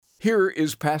Here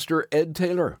is Pastor Ed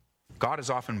Taylor. God is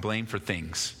often blamed for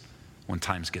things when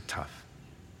times get tough.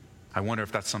 I wonder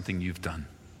if that's something you've done.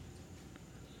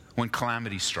 When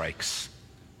calamity strikes,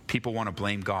 people want to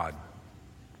blame God.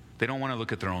 They don't want to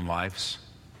look at their own lives.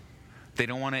 They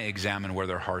don't want to examine where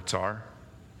their hearts are.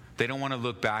 They don't want to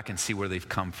look back and see where they've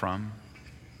come from.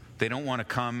 They don't want to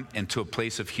come into a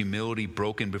place of humility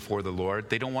broken before the Lord.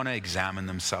 They don't want to examine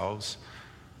themselves.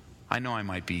 I know I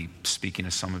might be speaking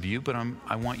to some of you, but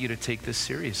I want you to take this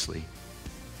seriously.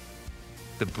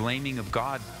 The blaming of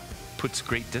God puts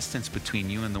great distance between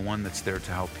you and the one that's there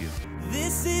to help you.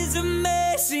 This is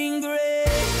amazing grace.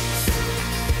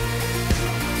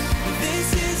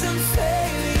 This is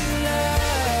unfailing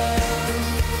love.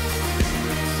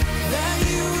 That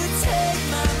you would take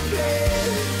my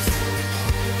place.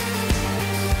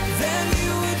 That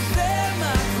you would bear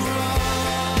my cross.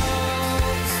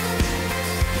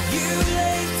 You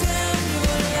laid down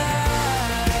your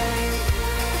life.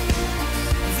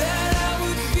 That I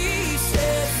would be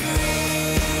set free.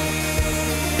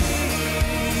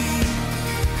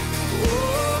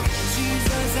 Oh,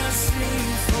 Jesus, I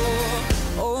sing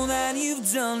for all that you've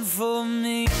done for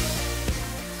me.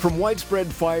 From widespread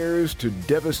fires to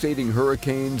devastating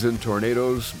hurricanes and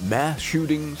tornadoes, mass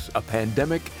shootings, a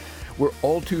pandemic, we're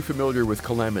all too familiar with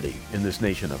calamity in this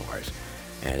nation of ours.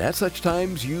 And at such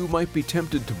times, you might be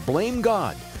tempted to blame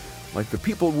God, like the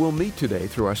people we'll meet today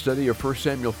through our study of 1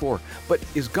 Samuel 4. But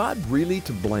is God really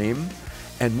to blame?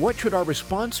 And what should our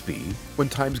response be when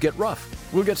times get rough?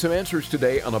 We'll get some answers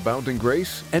today on Abounding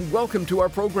Grace, and welcome to our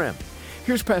program.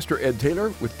 Here's Pastor Ed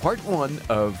Taylor with part 1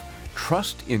 of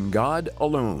Trust in God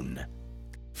Alone.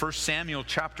 1 Samuel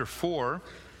chapter 4,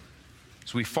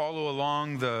 as we follow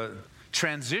along the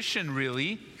transition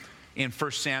really in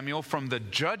 1 Samuel from the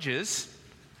judges.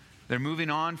 They're moving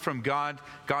on from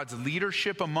God's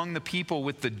leadership among the people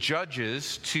with the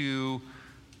judges to,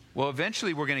 well,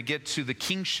 eventually we're going to get to the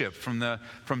kingship,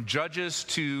 from judges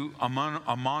to a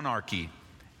monarchy.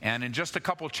 And in just a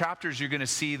couple chapters, you're going to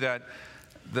see that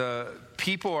the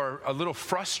people are a little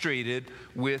frustrated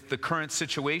with the current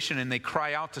situation, and they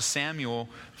cry out to Samuel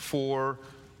for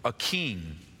a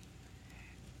king.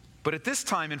 But at this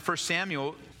time in 1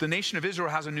 Samuel, the nation of Israel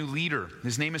has a new leader.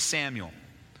 His name is Samuel.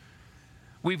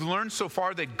 We've learned so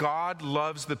far that God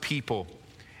loves the people,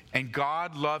 and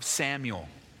God loves Samuel.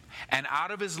 And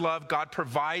out of his love, God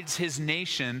provides his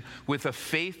nation with a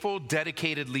faithful,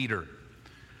 dedicated leader.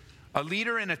 A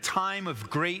leader in a time of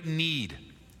great need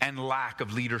and lack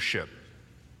of leadership.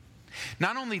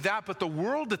 Not only that, but the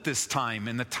world at this time,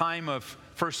 in the time of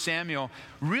 1 Samuel,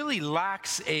 really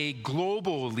lacks a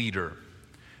global leader.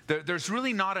 There's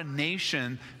really not a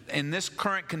nation in this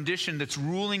current condition that's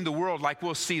ruling the world like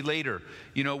we'll see later.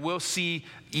 You know, we'll see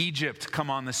Egypt come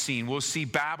on the scene. We'll see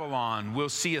Babylon. We'll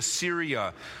see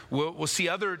Assyria. We'll see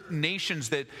other nations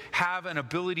that have an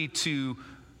ability to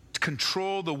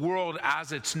control the world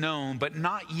as it's known, but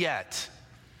not yet.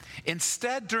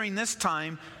 Instead, during this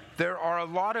time, there are a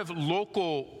lot of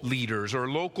local leaders or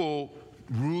local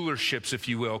rulerships, if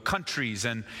you will, countries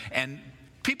and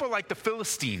people like the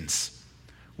Philistines,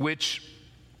 which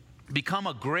become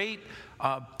a great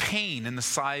pain in the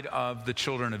side of the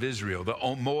children of Israel. The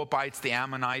Moabites, the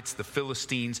Ammonites, the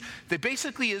Philistines.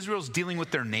 Israel's dealing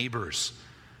with their neighbors,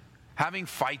 having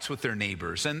fights with their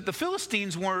neighbors. And the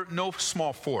Philistines were no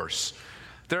small force.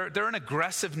 They're an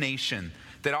aggressive nation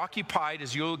that occupied,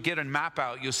 as you'll get a map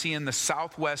out, you'll see in the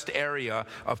southwest area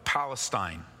of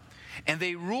Palestine. And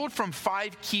they ruled from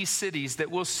 5 key cities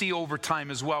that we'll see over time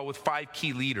as well, with 5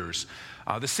 key leaders.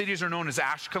 The cities are known as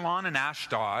Ashkelon and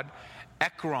Ashdod,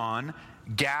 Ekron,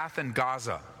 Gath, and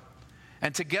Gaza.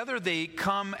 And together they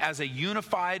come as a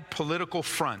unified political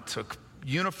front, a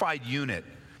unified unit.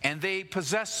 And they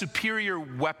possess superior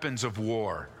weapons of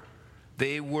war.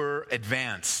 They were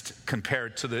advanced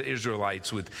compared to the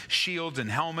Israelites with shields and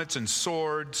helmets and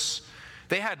swords.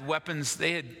 They had weapons.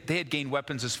 They had gained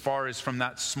weapons as far as from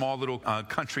that small little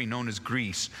country known as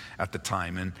Greece at the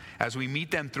time. And as we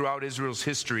meet them throughout Israel's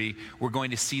history, we're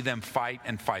going to see them fight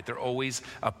and fight. They're always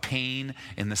a pain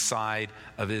in the side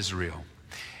of Israel.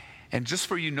 And just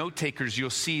for you note takers, you'll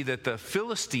see that the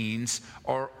Philistines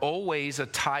are always a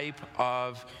type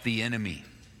of the enemy.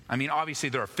 I mean, obviously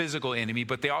they're a physical enemy,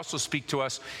 but they also speak to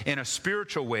us in a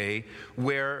spiritual way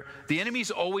where the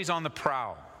enemy's always on the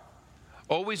prowl,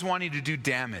 always wanting to do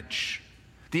damage.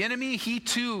 The enemy, he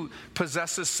too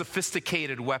possesses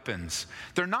sophisticated weapons.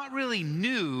 They're not really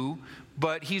new,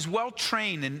 but he's well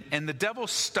trained, and the devil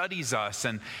studies us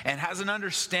and has an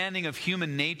understanding of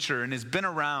human nature and has been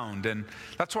around. And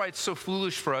that's why it's so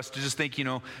foolish for us to just think, in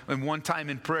one time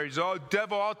in prayer, he's, oh,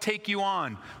 devil, I'll take you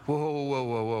on.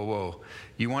 Whoa.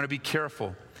 You want to be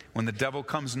careful. When the devil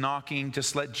comes knocking,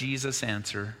 just let Jesus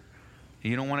answer.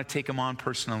 You don't want to take him on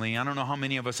personally. I don't know how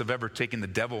many of us have ever taken the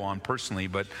devil on personally,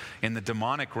 but in the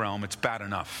demonic realm, it's bad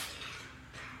enough.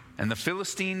 And the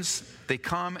Philistines, they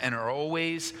come and are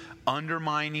always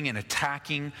undermining and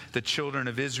attacking the children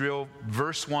of Israel.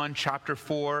 Verse 1, chapter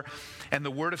 4, and the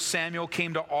word of Samuel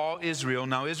came to all Israel.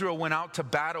 Now Israel went out to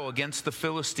battle against the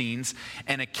Philistines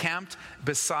and encamped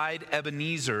beside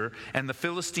Ebenezer, and the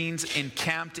Philistines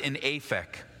encamped in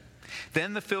Aphek.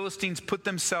 Then the Philistines put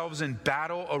themselves in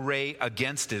battle array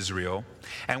against Israel.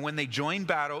 And when they joined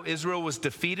battle, Israel was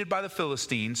defeated by the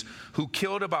Philistines, who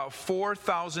killed about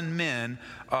 4,000 men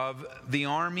of the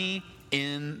army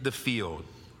in the field.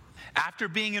 After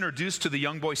being introduced to the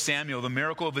young boy Samuel, the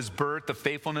miracle of his birth, the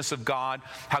faithfulness of God,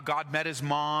 how God met his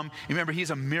mom. Remember, he's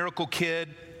a miracle kid.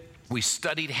 We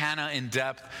studied Hannah in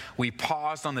depth. We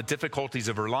paused on the difficulties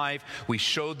of her life. We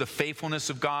showed the faithfulness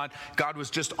of God. God was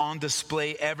just on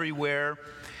display everywhere.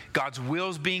 God's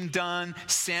will's being done.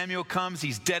 Samuel comes.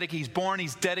 He's born.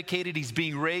 He's dedicated. He's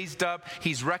being raised up.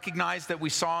 He's recognized, that we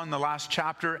saw in the last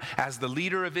chapter, as the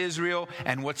leader of Israel.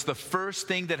 And what's the first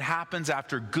thing that happens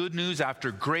after good news,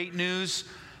 after great news?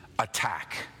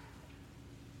 Attack.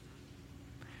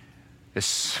 As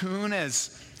soon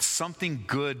as something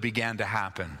good began to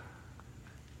happen,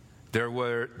 there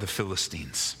were the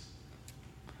Philistines.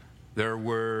 There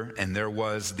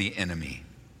was the enemy.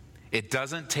 It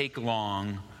doesn't take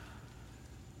long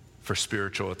for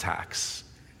spiritual attacks.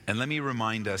 And let me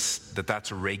remind us that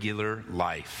that's regular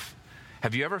life.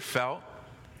 Have you ever felt?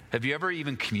 Have you ever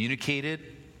even communicated?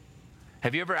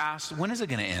 Have you ever asked, when is it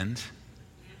going to end?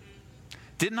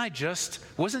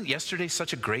 Wasn't yesterday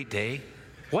such a great day?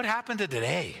 What happened to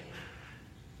today?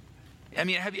 I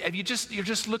mean, you're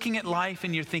just looking at life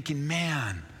and you're thinking,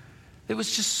 man, it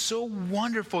was just so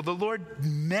wonderful. The Lord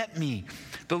met me.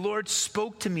 The Lord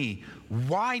spoke to me.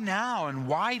 Why now and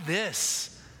why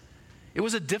this? It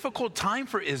was a difficult time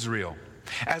for Israel.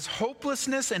 As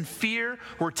hopelessness and fear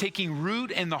were taking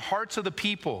root in the hearts of the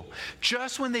people,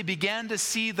 just when they began to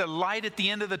see the light at the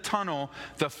end of the tunnel,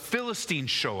 the Philistines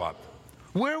show up.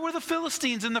 Where were the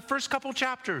Philistines in the first couple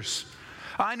chapters?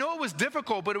 I know it was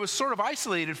difficult, but it was sort of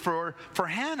isolated for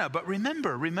Hannah. But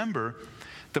remember,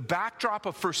 the backdrop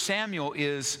of 1 Samuel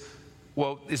is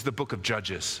the book of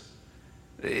Judges.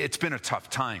 It's been a tough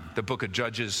time. The book of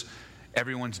Judges,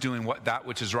 everyone's doing that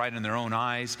which is right in their own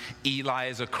eyes. Eli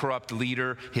is a corrupt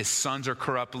leader. His sons are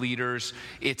corrupt leaders.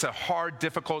 It's a hard,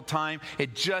 difficult time.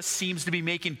 It just seems to be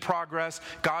making progress.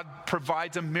 God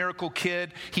provides a miracle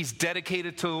kid. He's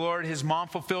dedicated to the Lord. His mom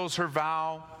fulfills her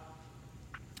vow.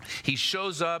 He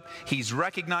shows up, he's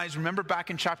recognized. Remember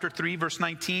back in chapter 3, verse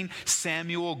 19,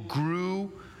 Samuel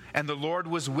grew and the Lord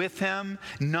was with him.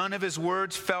 None of his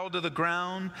words fell to the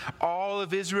ground. All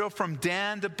of Israel from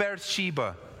Dan to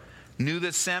Beersheba knew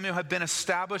that Samuel had been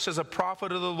established as a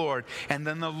prophet of the Lord. And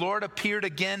then the Lord appeared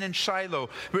again in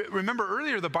Shiloh. Remember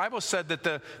earlier the Bible said that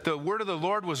the word of the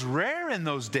Lord was rare in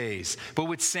those days. But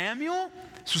with Samuel,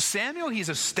 he's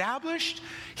established.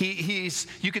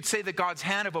 You could say that God's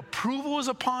hand of approval is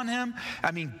upon him.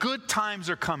 I mean, good times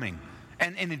are coming.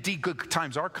 And indeed, good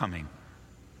times are coming.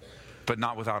 But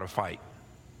not without a fight.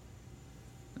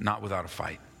 Not without a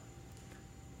fight.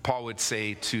 Paul would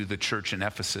say to the church in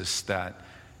Ephesus that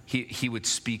he would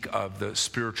speak of the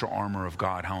spiritual armor of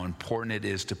God, how important it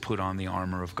is to put on the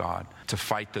armor of God, to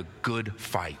fight the good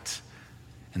fight.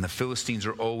 And the Philistines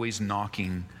are always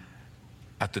knocking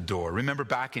at the door. Remember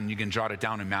back, and you can jot it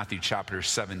down in Matthew chapter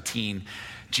 17,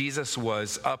 Jesus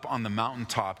was up on the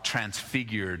mountaintop,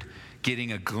 transfigured,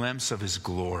 getting a glimpse of his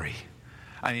glory.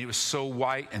 I mean, it was so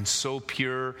white and so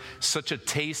pure, such a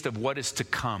taste of what is to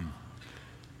come.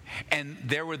 And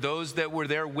there were those that were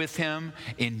there with him,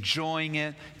 enjoying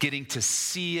it, getting to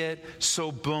see it,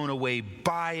 so blown away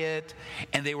by it.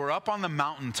 And they were up on the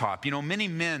mountaintop. Many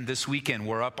men this weekend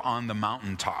were up on the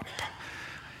mountaintop.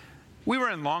 We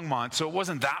were in Longmont, so it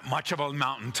wasn't that much of a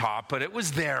mountaintop, but it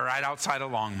was there right outside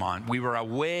of Longmont. We were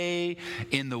away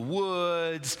in the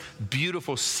woods,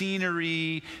 beautiful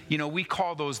scenery. You know, we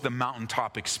call those the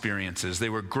mountaintop experiences. They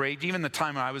were great. Even the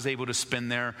time I was able to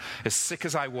spend there, as sick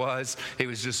as I was, it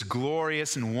was just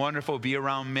glorious and wonderful to be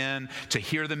around men, to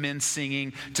hear the men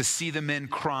singing, to see the men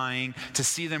crying, to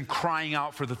see them crying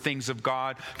out for the things of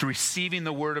God, to receiving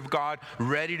the word of God,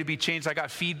 ready to be changed. I got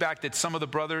feedback that some of the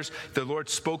brothers, the Lord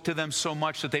spoke to them so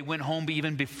much that they went home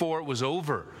even before it was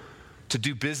over to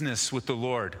do business with the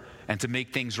Lord and to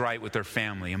make things right with their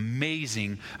family.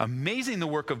 Amazing, amazing the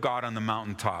work of God on the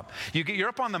mountaintop. You're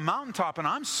up on the mountaintop, and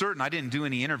I'm certain, I didn't do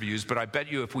any interviews, but I bet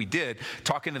you if we did,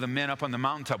 talking to the men up on the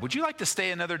mountaintop, would you like to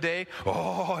stay another day?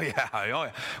 Oh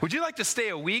yeah. Would you like to stay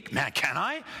a week? Man, can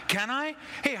I?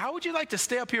 Hey, how would you like to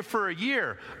stay up here for a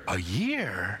year? A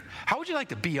year? How would you like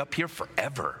to be up here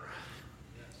forever?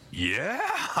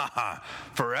 Yeah,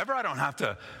 forever. I don't have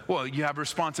to, well, you have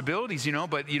responsibilities,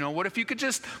 but what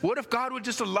if God would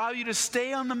just allow you to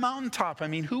stay on the mountaintop? I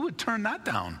mean, who would turn that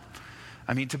down?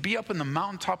 I mean, to be up in the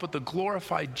mountaintop with the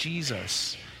glorified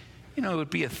Jesus, it would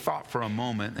be a thought for a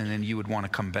moment, and then you would want to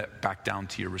come back down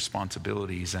to your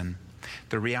responsibilities. And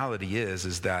the reality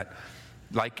is that,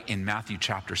 like in Matthew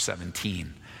chapter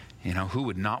 17, who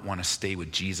would not want to stay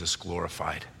with Jesus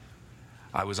glorified?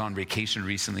 I was on vacation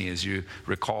recently, as you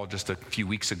recall, just a few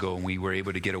weeks ago, and we were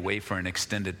able to get away for an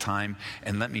extended time.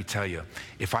 And let me tell you,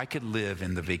 if I could live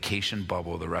in the vacation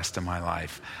bubble the rest of my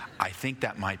life, I think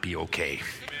that might be okay.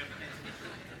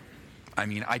 I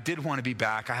mean, I did want to be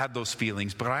back. I had those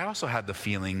feelings, but I also had the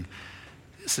feeling,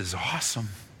 this is awesome.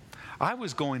 I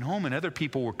was going home and other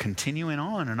people were continuing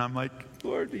on, and I'm like,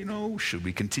 Lord, should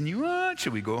we continue on?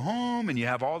 Should we go home? And you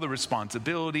have all the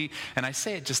responsibility. And I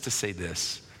say it just to say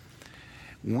this.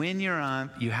 When you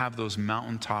have those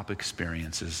mountaintop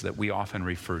experiences that we often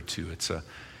refer to.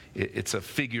 It's a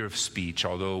figure of speech,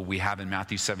 although we have in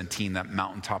Matthew 17 that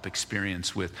mountaintop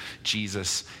experience with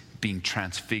Jesus being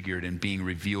transfigured and being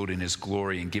revealed in his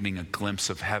glory and giving a glimpse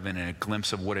of heaven and a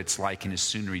glimpse of what it's like in his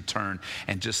soon return.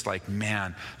 And just like,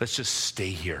 man, let's just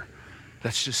stay here.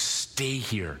 Let's just stay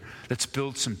here. Let's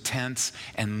build some tents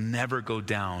and never go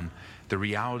down. The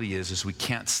reality is we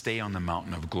can't stay on the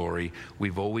mountain of glory.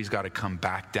 We've always got to come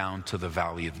back down to the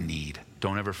valley of need.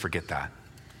 Don't ever forget that.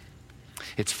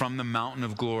 It's from the mountain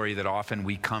of glory that often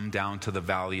we come down to the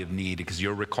valley of need, because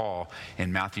you'll recall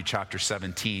in Matthew chapter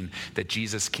 17 that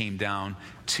Jesus came down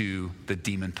to the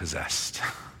demon-possessed.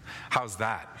 How's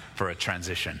that for a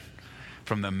transition?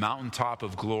 From the mountaintop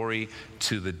of glory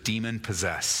to the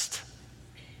demon-possessed.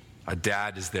 A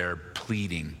dad is there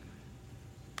pleading,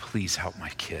 please help my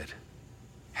kid.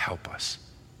 Help us.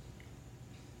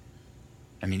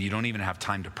 I mean, you don't even have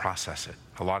time to process it.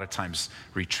 A lot of times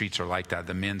retreats are like that,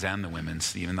 the men's and the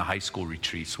women's, even the high school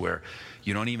retreats, where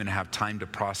you don't even have time to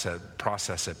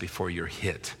process it before you're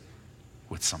hit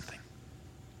with something,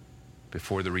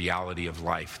 before the reality of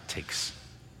life takes,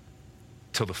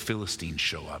 till the Philistines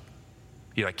show up.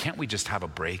 You're like, can't we just have a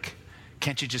break?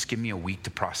 Can't you just give me a week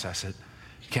to process it?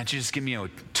 Can't you just give me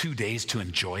 2 days to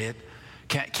enjoy it?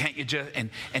 Can't you just, and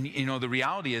the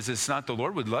reality is, it's not, the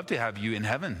Lord would love to have you in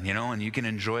heaven, and you can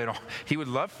enjoy it all. He would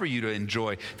love for you to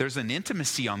enjoy. There's an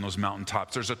intimacy on those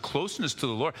mountaintops. There's a closeness to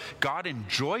the Lord. God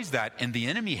enjoys that, and the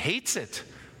enemy hates it.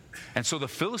 And so the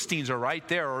Philistines are right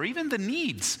there, or even the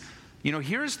needs.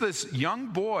 Here's this young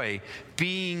boy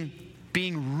being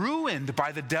ruined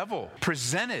by the devil,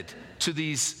 presented to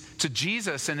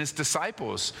Jesus and his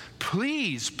disciples.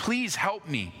 Please help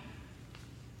me.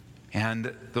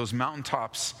 And those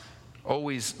mountaintops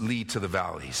always lead to the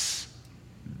valleys.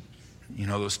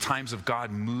 Those times of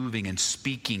God moving and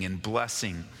speaking and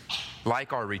blessing,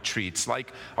 like our retreats,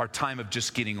 like our time of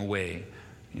just getting away.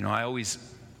 I always,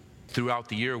 throughout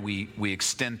the year, we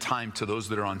extend time to those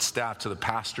that are on staff, to the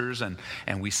pastors, and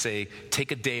we say,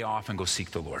 take a day off and go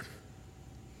seek the Lord.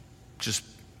 Just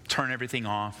turn everything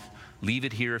off, leave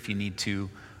it here if you need to,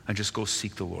 and just go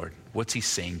seek the Lord. What's he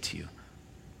saying to you?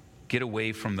 Get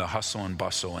away from the hustle and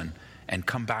bustle and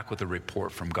come back with a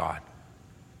report from God.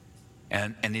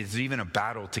 And it's even a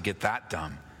battle to get that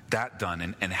done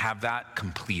and have that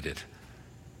completed.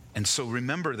 And so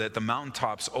remember that the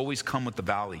mountaintops always come with the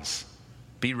valleys.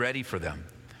 Be ready for them.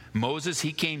 Moses,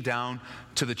 he came down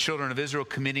to the children of Israel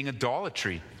committing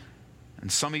idolatry.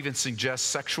 And some even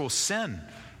suggest sexual sin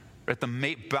at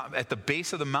the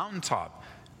base of the mountaintop,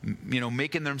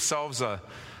 making themselves an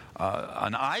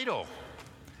idol.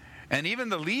 And even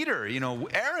the leader,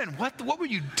 Aaron, what were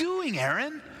you doing,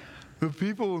 Aaron? The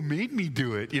people made me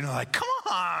do it. Like, come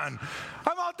on.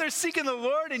 I'm out there seeking the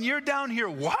Lord and you're down here.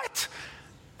 What?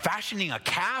 fashioning a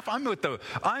calf.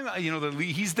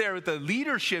 He's there with the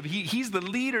leadership. He's the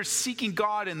leader seeking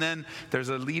God, and then there's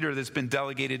a leader that's been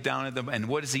delegated down at them. And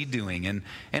what is he doing? And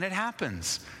it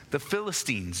happens. The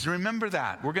Philistines. Remember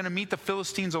that. We're going to meet the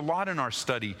Philistines a lot in our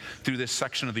study through this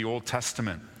section of the Old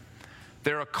Testament.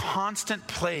 They're a constant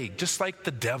plague, just like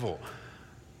the devil.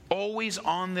 Always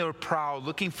on their prowl,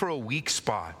 looking for a weak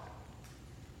spot.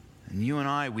 And you and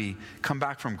I, we come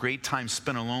back from great times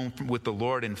spent alone with the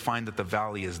Lord and find that the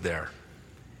valley is there.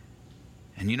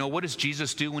 And you know, what does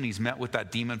Jesus do when he's met with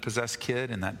that demon-possessed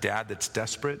kid and that dad that's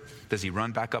desperate? Does he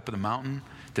run back up the mountain?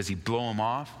 Does he blow him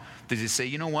off? Does he say,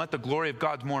 you know what, the glory of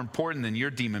God's more important than your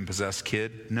demon-possessed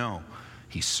kid? No.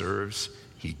 He serves,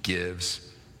 he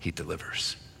gives, he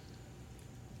delivers.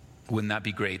 Wouldn't that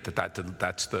be great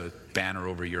that's the banner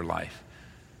over your life?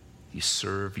 You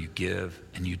serve, you give,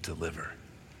 and you deliver.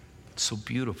 It's so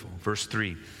beautiful. Verse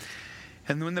 3.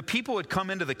 And when the people had come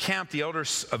into the camp, the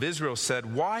elders of Israel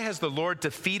said, why has the Lord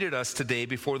defeated us today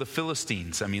before the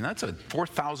Philistines? I mean, that's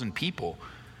 4,000 people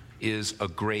is a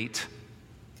great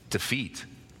defeat.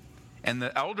 And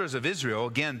the elders of Israel,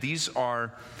 again,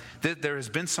 there has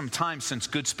been some time since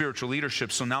good spiritual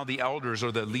leadership, so now the elders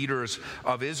or the leaders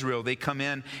of Israel, they come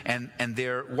in and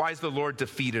they're, why has the Lord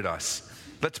defeated us?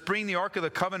 Let's bring the Ark of the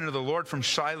Covenant of the Lord from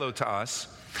Shiloh to us,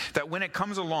 that when it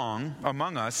comes along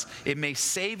among us, it may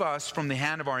save us from the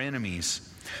hand of our enemies.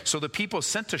 So the people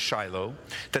sent to Shiloh,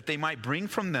 that they might bring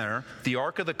from there the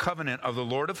Ark of the Covenant of the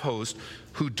Lord of hosts,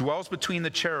 who dwells between the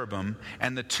cherubim,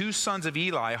 and the two sons of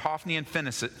Eli, Hophni and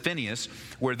Phinehas,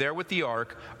 were there with the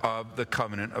Ark of the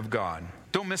Covenant of God.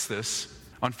 Don't miss this.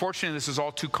 Unfortunately, this is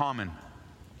all too common.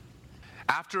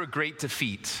 After a great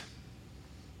defeat,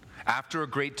 after a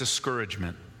great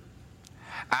discouragement,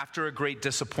 after a great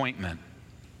disappointment,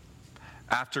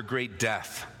 after great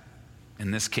death,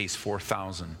 in this case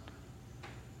 4,000,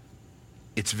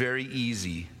 it's very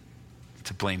easy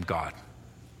to blame God.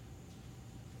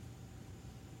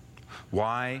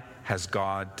 Why has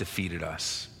God defeated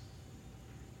us?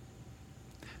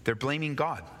 They're blaming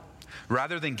God.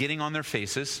 Rather than getting on their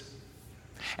faces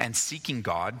and seeking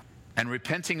God and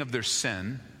repenting of their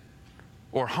sin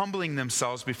or humbling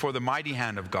themselves before the mighty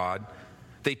hand of God,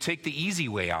 they take the easy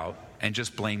way out and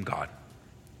just blame God.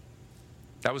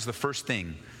 That was the first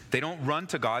thing. They don't run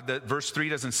to God. Verse 3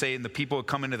 doesn't say, and the people who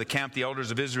come into the camp, the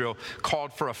elders of Israel,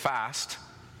 called for a fast.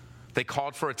 They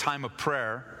called for a time of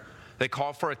prayer. They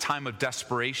called for a time of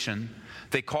desperation.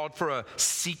 They called for a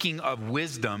seeking of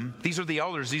wisdom. These are the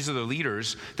elders. These are the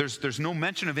leaders. There's no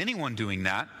mention of anyone doing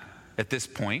that at this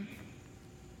point.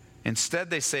 Instead,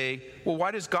 they say, well,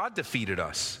 why does God defeated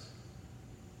us?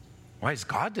 Why has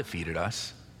God defeated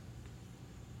us?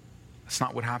 That's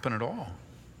not what happened at all.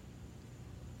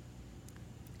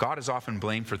 God is often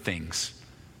blamed for things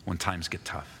when times get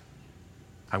tough.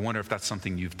 I wonder if that's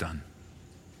something you've done.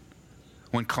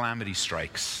 When calamity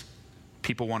strikes,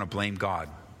 people want to blame God.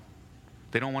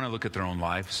 They don't want to look at their own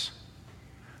lives.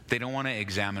 They don't want to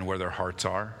examine where their hearts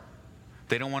are.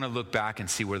 They don't want to look back and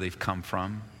see where they've come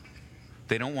from.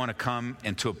 They don't want to come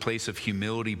into a place of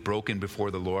humility broken before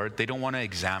the Lord. They don't want to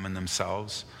examine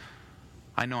themselves.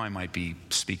 I know I might be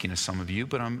speaking to some of you,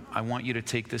 but I want you to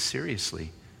take this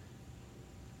seriously.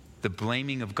 The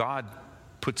blaming of God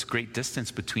puts great distance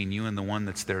between you and the one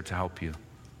that's there to help you.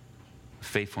 The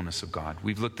faithfulness of God.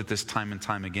 We've looked at this time and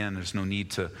time again. There's no need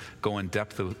to go in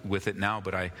depth with it now,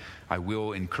 but I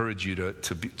will encourage you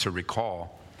to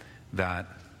recall that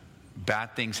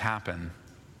bad things happen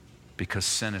because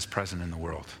sin is present in the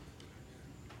world.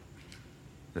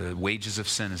 The wages of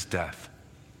sin is death.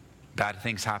 Bad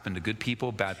things happen to good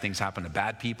people. Bad things happen to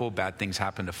bad people. Bad things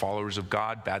happen to followers of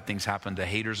God. Bad things happen to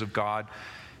haters of God.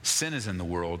 Sin is in the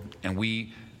world, and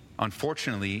we,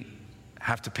 unfortunately,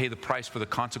 have to pay the price for the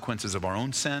consequences of our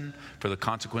own sin, for the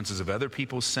consequences of other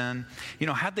people's sin. You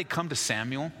know, had they come to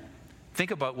Samuel,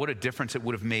 think about what a difference it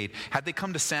would have made. Had they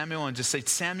come to Samuel and just said,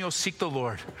 Samuel, seek the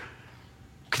Lord.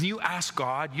 Can you ask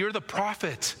God? You're the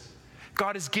prophet.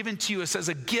 God has given to us as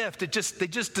a gift. They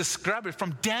just describe it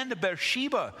from Dan to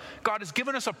Beersheba. God has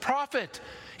given us a prophet.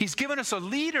 He's given us a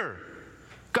leader.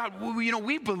 God, you know,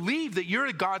 we believe that you're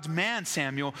God's man,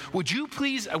 Samuel. Would you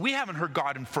please, we haven't heard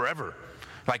God in forever.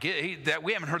 That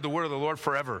we haven't heard the word of the Lord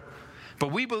forever.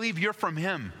 But we believe you're from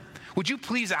him. Would you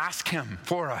please ask him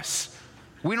for us?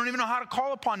 We don't even know how to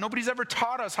call upon. Nobody's ever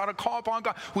taught us how to call upon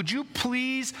God. Would you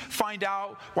please find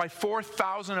out why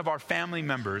 4,000 of our family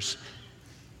members,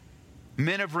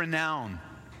 men of renown,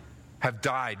 have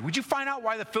died? Would you find out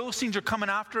why the Philistines are coming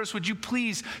after us? Would you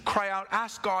please cry out,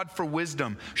 ask God for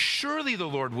wisdom? Surely the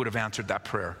Lord would have answered that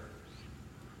prayer.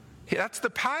 That's the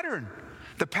pattern.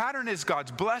 The pattern is God's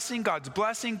blessing, God's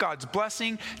blessing, God's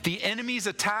blessing. The enemy's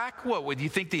attack, what, would you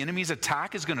think the enemy's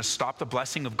attack is going to stop the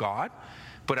blessing of God?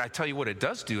 But I tell you what it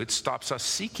does do, it stops us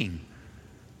seeking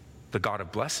the God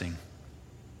of blessing.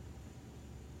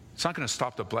 It's not going to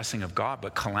stop the blessing of God,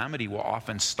 but calamity will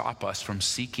often stop us from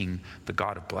seeking the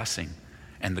God of blessing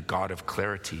and the God of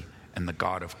clarity and the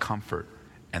God of comfort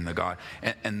and the God.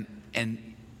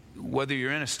 And whether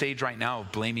you're in a stage right now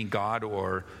of blaming God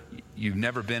or you've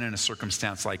never been in a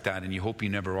circumstance like that and you hope you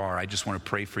never are, I just want to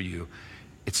pray for you.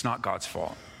 It's not God's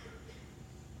fault.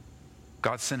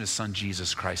 God sent his son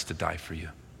Jesus Christ to die for you.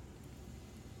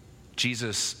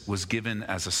 Jesus was given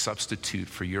as a substitute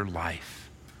for your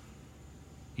life.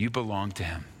 You belong to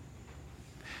him.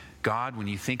 God, when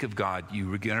you think of God,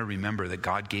 you're going to remember that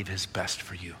God gave his best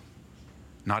for you.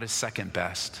 Not his second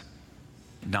best,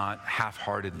 not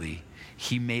half-heartedly.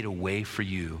 He made a way for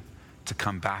you to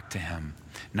come back to him,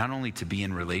 not only to be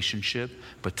in relationship,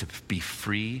 but to be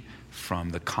free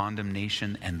from the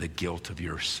condemnation and the guilt of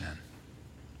your sin.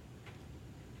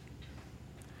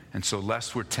 And so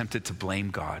lest we're tempted to blame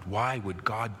God, why would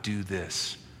God do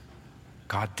this?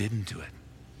 God didn't do it.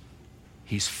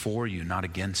 He's for you, not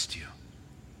against you.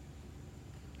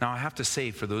 Now I have to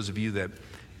say, for those of you that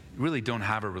really don't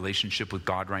have a relationship with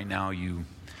God right now,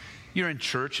 you're in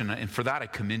church, and for that I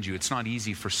commend you. It's not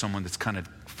easy for someone that's kind of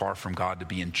far from God to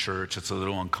be in church. It's a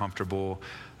little uncomfortable.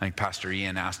 I think Pastor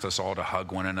Ian asked us all to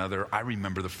hug one another. I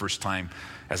remember the first time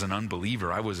as an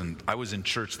unbeliever, I was in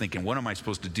church thinking, what am I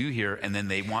supposed to do here? And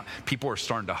then people are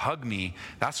starting to hug me.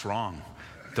 That's wrong.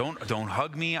 Don't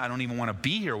hug me. I don't even want to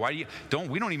be here. We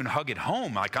don't even hug at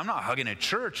home. Like, I'm not hugging at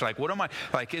church. Like, what am I?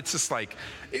 Like, it's just like,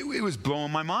 it was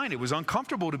blowing my mind. It was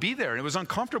uncomfortable to be there. And it was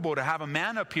uncomfortable to have a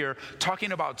man up here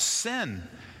talking about sin,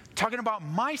 talking about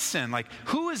my sin. Like,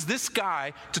 who is this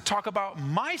guy to talk about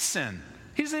my sin?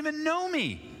 He doesn't even know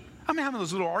me. I'm having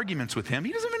those little arguments with him.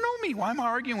 He doesn't even know me. Why am I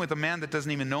arguing with a man that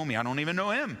doesn't even know me? I don't even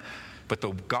know him.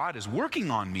 But God is working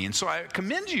on me. And so I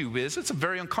commend you, It's a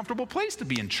very uncomfortable place to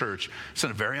be in church. It's a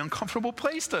very uncomfortable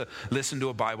place to listen to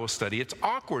a Bible study. It's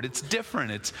awkward. It's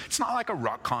different. It's not like a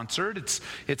rock concert.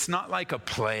 It's not like a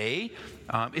play.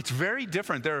 It's very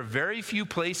different. There are very few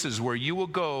places where you will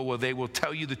go where they will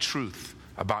tell you the truth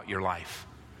about your life.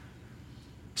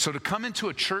 So to come into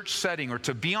a church setting or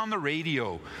to be on the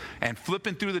radio and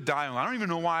flipping through the dial, I don't even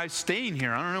know why I'm staying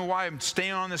here. I don't know why I'm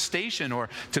staying on this station, or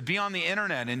to be on the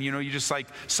internet and, you just like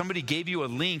somebody gave you a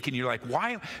link and you're like,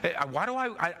 why do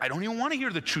I don't even want to hear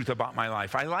the truth about my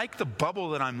life. I like the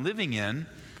bubble that I'm living in.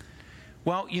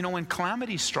 Well, when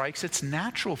calamity strikes, it's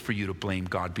natural for you to blame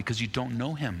God because you don't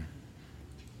know him.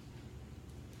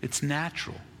 It's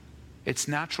natural. It's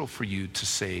natural for you to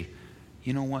say,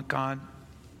 you know what, God?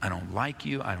 I don't like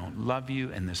you, I don't love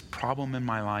you, and this problem in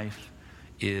my life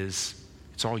it's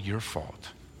all your fault.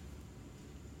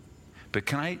 But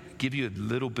can I give you a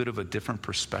little bit of a different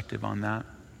perspective on that?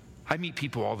 I meet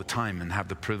people all the time and have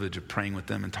the privilege of praying with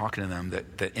them and talking to them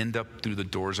that end up through the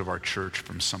doors of our church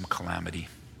from some calamity,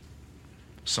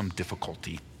 some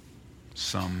difficulty,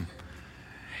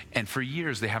 and for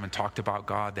years they haven't talked about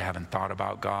God, they haven't thought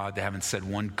about God, they haven't said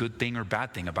one good thing or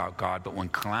bad thing about God, but when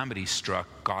calamity struck,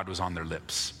 God was on their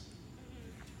lips.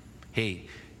 Hey,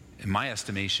 in my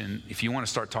estimation, if you want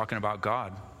to start talking about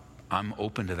God, I'm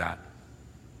open to that.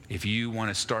 If you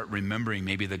want to start remembering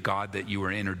maybe the God that you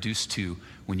were introduced to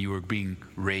when you were being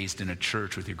raised in a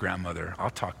church with your grandmother, I'll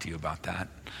talk to you about that.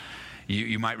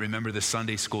 You might remember the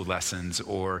Sunday school lessons,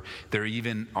 or there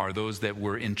even are those that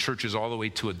were in churches all the way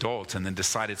to adults and then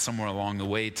decided somewhere along the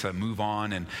way to move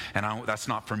on, and that's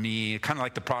not for me. Kind of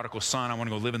like the prodigal son, I want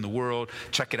to go live in the world,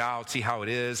 check it out, see how it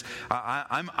is.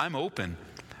 I'm open.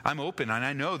 I'm open, and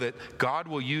I know that God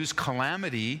will use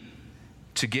calamity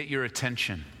to get your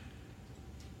attention.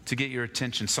 To get your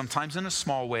attention, sometimes in a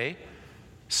small way,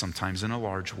 sometimes in a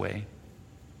large way.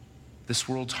 This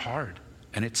world's hard,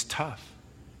 and it's tough.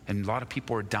 And a lot of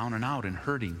people are down and out and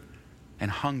hurting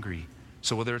and hungry.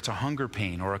 So whether it's a hunger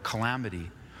pain or a calamity,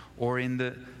 or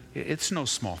it's no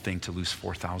small thing to lose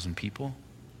 4,000 people.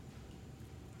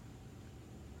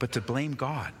 But to blame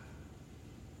God.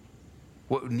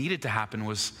 What needed to happen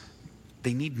was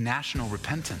they need national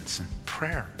repentance and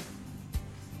prayer.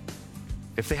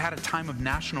 If they had a time of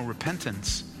national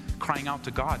repentance, crying out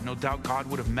to God, no doubt God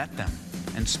would have met them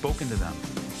and spoken to them.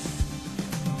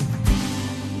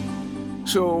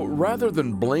 So rather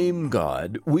than blame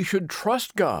God, we should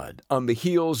trust God on the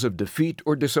heels of defeat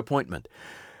or disappointment.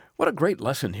 What a great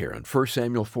lesson here in 1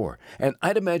 Samuel 4. And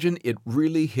I'd imagine it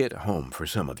really hit home for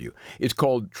some of you. It's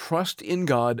called Trust in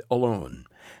God Alone.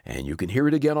 And you can hear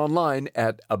it again online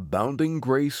at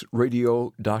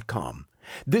aboundinggraceradio.com.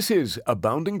 This is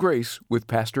Abounding Grace with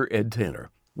Pastor Ed Taylor.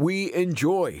 We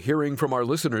enjoy hearing from our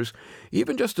listeners.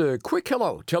 Even just a quick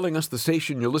hello telling us the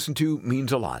station you listen to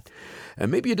means a lot.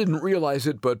 And maybe you didn't realize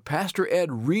it, but Pastor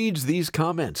Ed reads these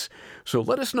comments. So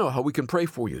let us know how we can pray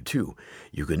for you, too.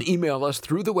 You can email us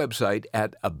through the website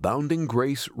at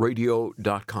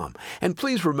aboundinggraceradio.com. And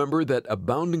please remember that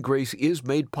Abounding Grace is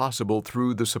made possible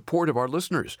through the support of our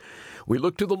listeners. We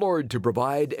look to the Lord to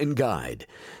provide and guide.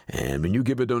 And when you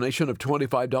give a donation of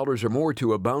 $25 or more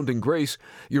to Abounding Grace,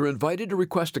 you're invited to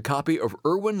request a copy of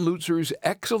Erwin Lutzer's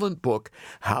excellent book,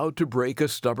 How to Break a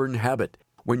Stubborn Habit,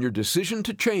 When Your Decision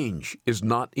to Change is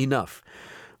Not Enough.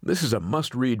 This is a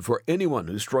must-read for anyone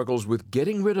who struggles with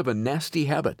getting rid of a nasty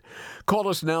habit. Call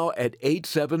us now at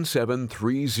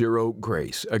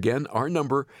 877-30-GRACE. Again, our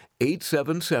number,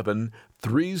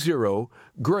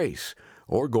 877-30-GRACE.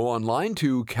 Or go online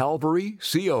to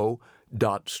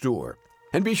calvaryco.store.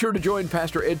 And be sure to join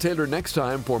Pastor Ed Taylor next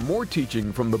time for more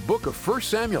teaching from the book of 1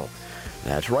 Samuel.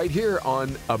 That's right here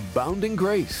on Abounding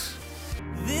Grace.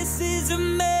 This is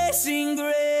amazing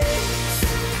grace.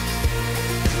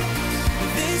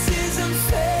 This is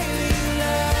unfailing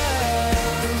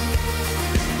love.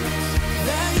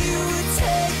 That you would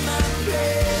take my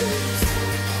place.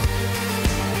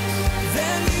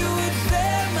 Then you would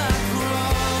bear my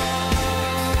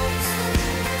cross.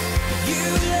 You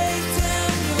laid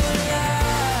down your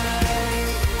life.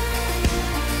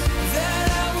 That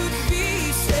I would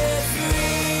be set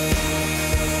free.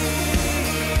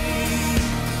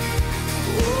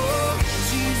 Oh,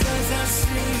 Jesus, I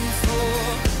sing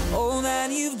for all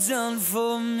that you've done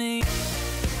for me.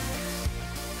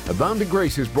 Abounding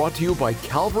Grace is brought to you by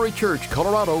Calvary Church,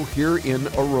 Colorado, here in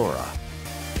Aurora.